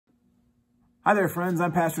Hi there, friends.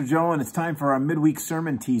 I'm Pastor Joe, and it's time for our midweek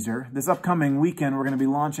sermon teaser. This upcoming weekend, we're going to be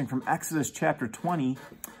launching from Exodus chapter 20,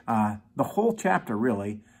 the whole chapter,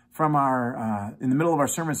 really, from in the middle of our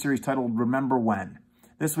sermon series titled Remember When.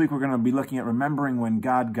 This week, we're going to be looking at remembering when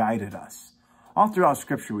God guided us. All throughout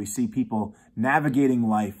Scripture, we see people navigating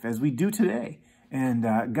life as we do today,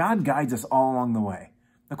 and God guides us all along the way.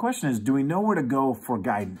 The question is, do we know where to go for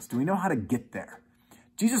guidance? Do we know how to get there?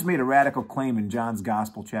 Jesus made a radical claim in John's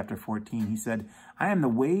Gospel, chapter 14. He said, I am the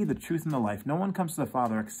way, the truth, and the life. No one comes to the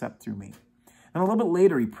Father except through me. And a little bit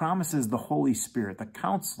later, he promises the Holy Spirit, the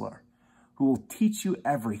counselor, who will teach you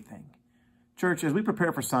everything. Church, as we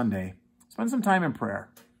prepare for Sunday, spend some time in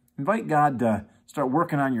prayer. Invite God to start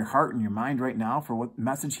working on your heart and your mind right now for what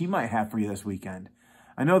message he might have for you this weekend.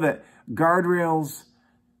 I know that guardrails,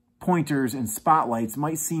 pointers, and spotlights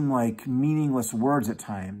might seem like meaningless words at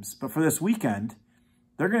times, but for this weekend,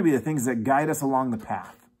 they're going to be the things that guide us along the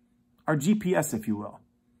path. Our GPS, if you will.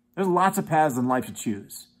 There's lots of paths in life to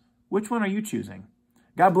choose. Which one are you choosing?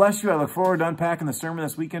 God bless you. I look forward to unpacking the sermon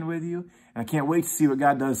this weekend with you, and I can't wait to see what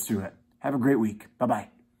God does through it. Have a great week. Bye-bye.